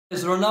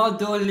Is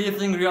Ronaldo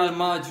leaving Real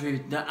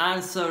Madrid? The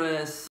answer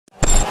is...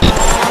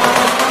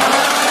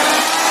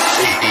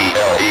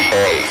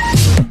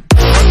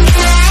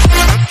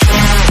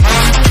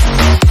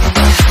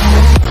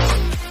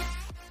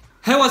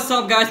 Hey, what's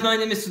up guys, my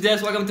name is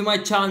Sudesh, welcome to my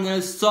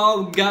channel.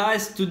 So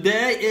guys,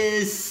 today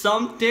is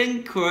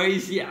something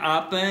crazy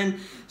happened.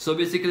 So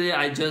basically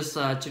I just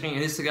checking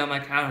Instagram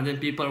account, and then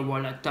people were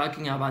like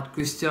talking about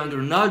Cristiano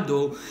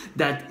Ronaldo,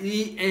 that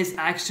he is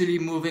actually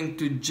moving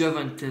to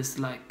Juventus.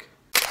 Like,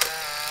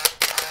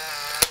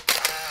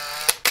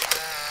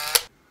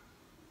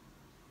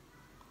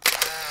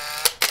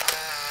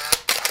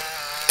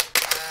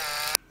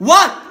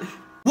 what?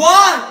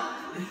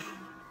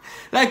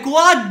 Like,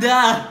 what the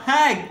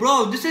heck,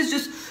 bro? This is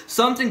just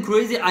something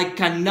crazy. I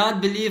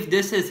cannot believe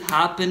this is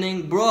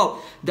happening, bro.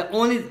 The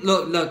only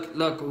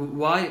look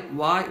why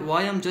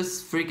I'm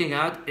just freaking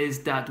out is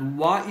that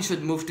why he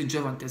should move to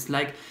Juventus.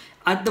 Like,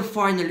 at the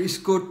final he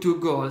scored 2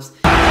 goals.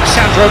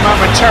 Sandro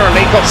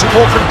momentarily got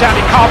support from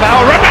Danny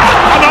Carvajal.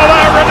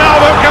 Another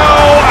Ronaldo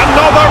goal,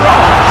 another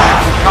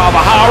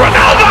Carvajal.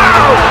 Ronaldo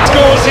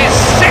scores his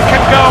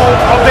 2nd goal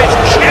of this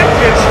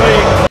Champions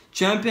League.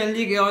 Champions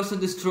League, he also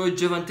destroyed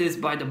Juventus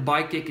by the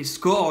bike kick he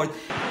scored.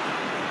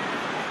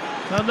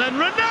 And then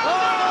Ronaldo!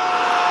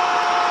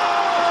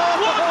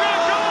 What a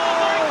goal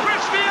by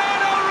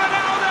Cristiano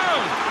Ronaldo!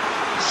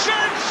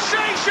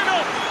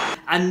 Sensational!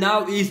 And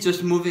now he's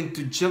just moving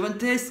to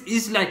Juventus.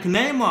 He's like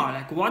Neymar.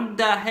 Like, what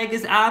the heck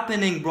is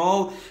happening,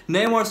 bro?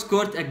 Neymar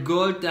scored a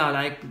goal,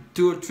 like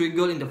 2 or 3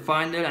 goals in the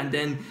final, and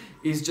then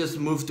he's just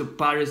moved to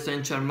Paris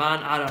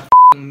Saint-Germain. I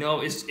don't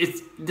know. It's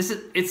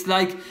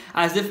like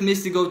as if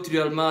Messi go to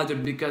Real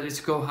Madrid because he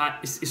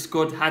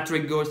scored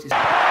hat-trick goals. Here's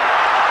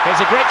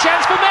a great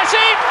chance for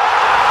Messi!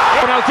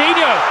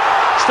 Ronaldinho,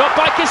 stopped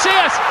by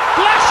Casillas,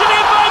 blasted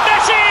in by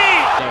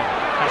Messi!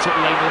 That's what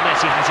Lionel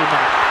Messi has in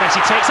there.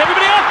 Messi takes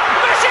everybody on,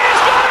 Messi has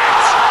got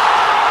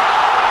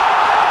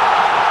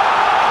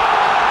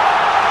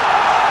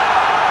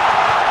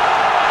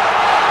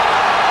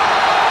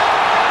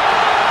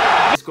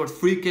it! He scored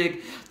free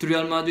kick to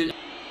Real Madrid.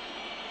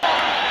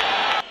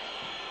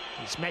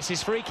 It's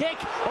Messi's free kick.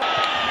 Oh,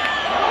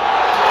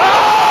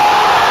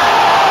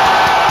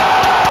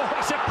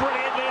 it's a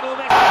brilliant little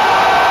Messi.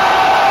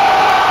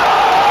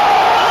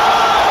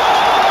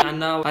 And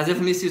now, as if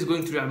Messi is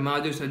going to Real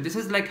Madrid, so this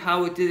is like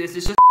how it is.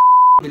 It's just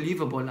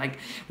unbelievable. Like,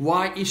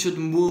 why he should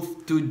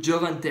move to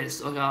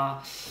Juventus?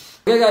 Okay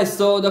guys,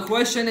 so the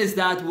question is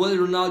that will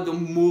Ronaldo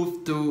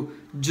move to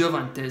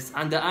Juventus?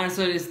 And the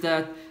answer is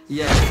that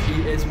yes,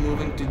 he is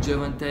moving to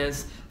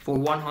Juventus for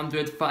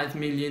 105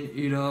 million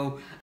euro.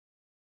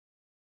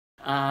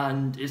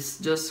 And it's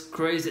just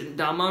crazy.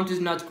 The amount is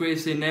not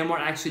crazy.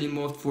 Neymar actually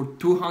moved for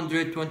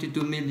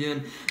 222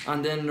 million,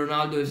 and then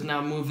Ronaldo is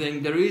now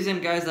moving. The reason,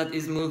 guys, that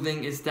is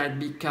moving is that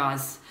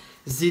because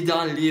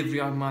Zidane leave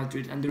Real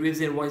Madrid, and the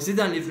reason why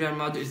Zidane leave Real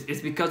Madrid is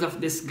because of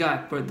this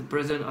guy, the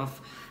president of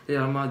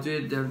Real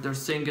Madrid. They're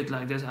saying it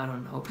like this, I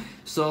don't know.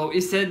 So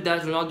he said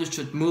that Ronaldo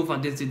should move,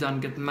 and then Zidane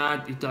get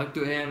mad. He talked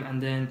to him,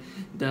 and then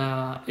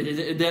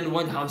it then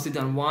went how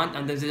Zidane want,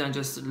 and then Zidane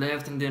just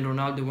left, and then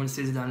Ronaldo went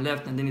to Zidane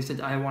left, and then he said,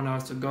 I want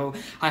us to go.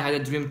 I had a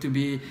dream to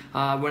be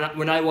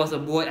when I was a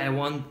boy, I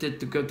wanted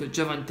to go to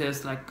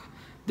Juventus. Like,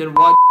 then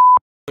why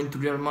going to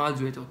Real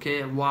Madrid?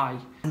 Okay, why?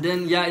 And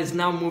then yeah, he's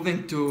now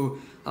moving to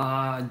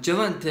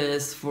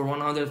Juventus for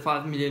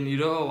 105 million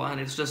euro, and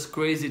it's just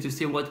crazy to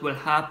see what will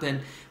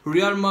happen.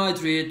 Real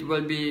Madrid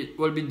will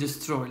be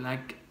destroyed.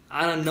 Like,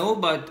 I don't know,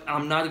 but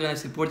I'm not gonna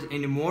support it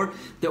anymore.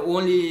 The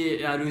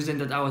only reason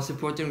that I was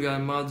supporting Real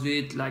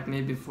Madrid, like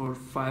maybe for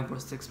 5 or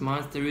 6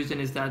 months, the reason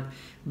is that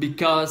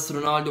because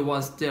Ronaldo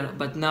was there,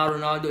 but now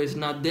Ronaldo is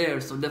not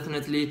there, so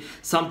definitely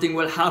something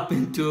will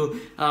happen to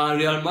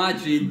Real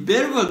Madrid.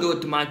 They will go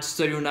to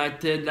Manchester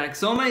United. Like,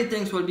 so many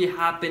things will be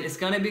happen. It's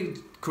gonna be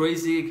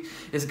crazy.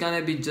 It's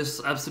gonna be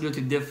just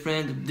absolutely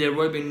different. There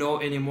will be no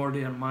anymore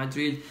Real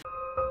Madrid.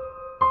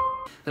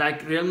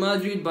 Like Real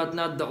Madrid, but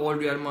not the old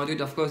Real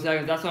Madrid, of course.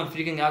 Yeah, that's why I'm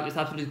freaking out. It's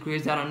absolutely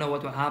crazy. I don't know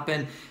what will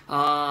happen.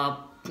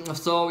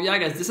 So yeah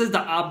guys, this is the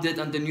update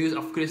on the news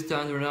of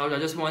Cristiano Ronaldo. I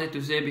just wanted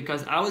to say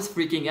because I was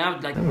freaking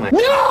out. Like,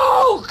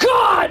 No!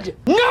 God!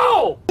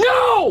 No!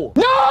 No!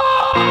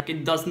 No! Like,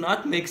 it does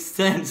not make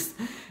sense.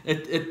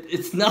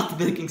 It's not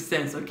making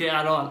sense, okay,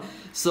 at all.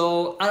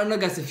 So I don't know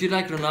guys, if you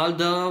like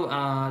Ronaldo,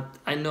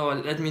 I know,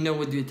 let me know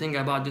what do you think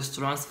about this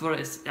transfer.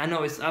 I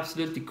know it's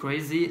absolutely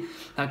crazy,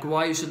 like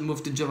why you should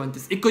move to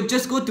Juventus. It could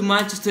just go to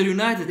Manchester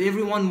United.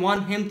 Everyone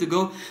want him to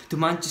go to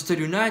Manchester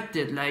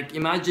United. Like,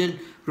 imagine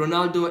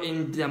Ronaldo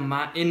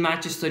in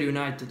Manchester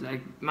United.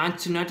 Like,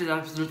 Manchester United is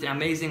absolutely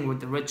amazing with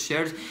the red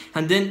shirts,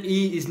 and then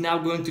he is now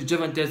going to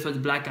Juventus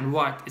with black and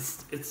white.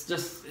 It's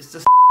just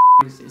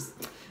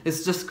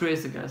It's just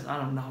crazy, guys. I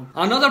don't know.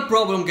 Another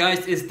problem,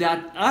 guys, is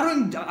that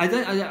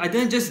I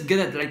didn't just get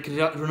it. Like,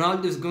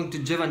 Ronaldo is going to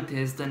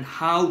Juventus, then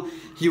how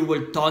he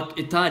will talk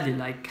Italian?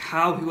 Like,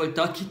 how he will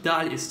talk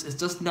Italian? It's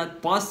just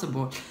not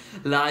possible.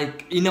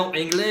 Like, you know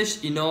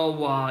English, you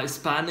know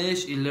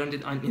Spanish. He learned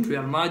it in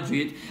Real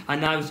Madrid,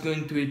 and now he's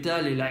going to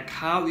Italy. Like,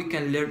 how he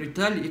can learn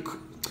Italian?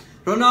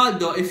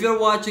 Ronaldo, if you're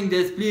watching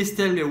this, please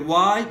tell me,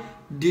 why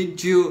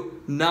did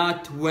you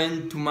not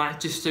went to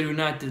Manchester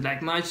United?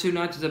 Like, Manchester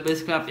United is the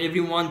best club.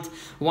 Everyone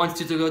wants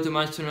you to go to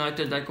Manchester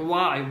United. Like,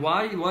 why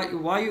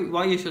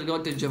you should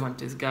go to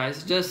Juventus,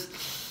 guys? Just,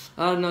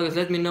 I don't know,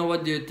 let me know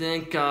what do you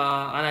think,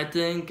 and I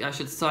think I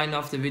should sign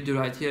off the video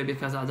right here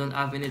because I don't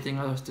have anything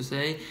else to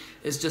say.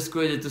 It's just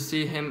crazy to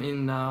see him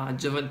in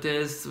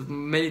Juventus.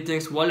 Many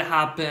things will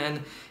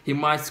happen. He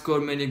might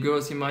score many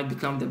goals. He might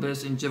become the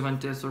best in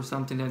Juventus or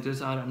something like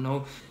this. I don't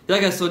know.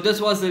 Yeah, guys, so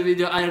this was the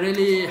video. I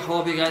really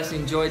hope you guys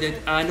enjoyed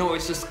it. I know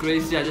it's just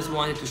crazy. I just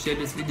wanted to share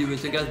this video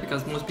with you guys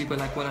because most people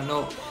like want to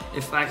know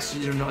if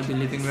actually Ronaldo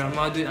leaving Real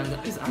Madrid,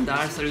 and the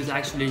answer is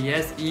actually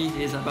yes. He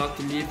is about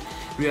to leave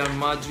Real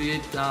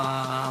Madrid.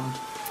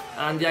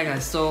 And yeah,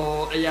 guys,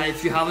 so yeah,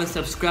 if you haven't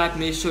subscribed,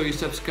 make sure you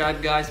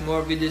subscribe, guys.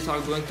 More videos are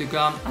going to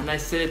come, and I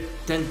said it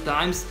 10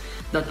 times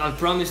that I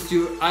promise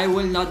you I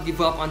will not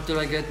give up until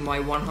I get my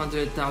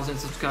 100,000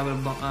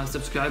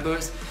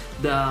 subscribers.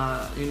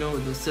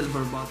 The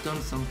silver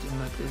button, something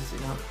like this,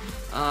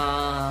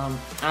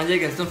 and yeah,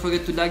 guys, don't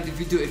forget to like the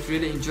video if you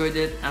really enjoyed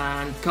it,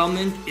 and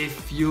comment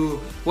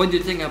what do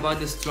you think about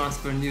this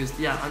transfer news.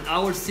 Yeah, and I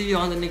will see you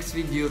on the next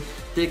video.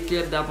 Take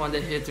care, dab on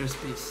the haters,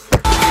 peace.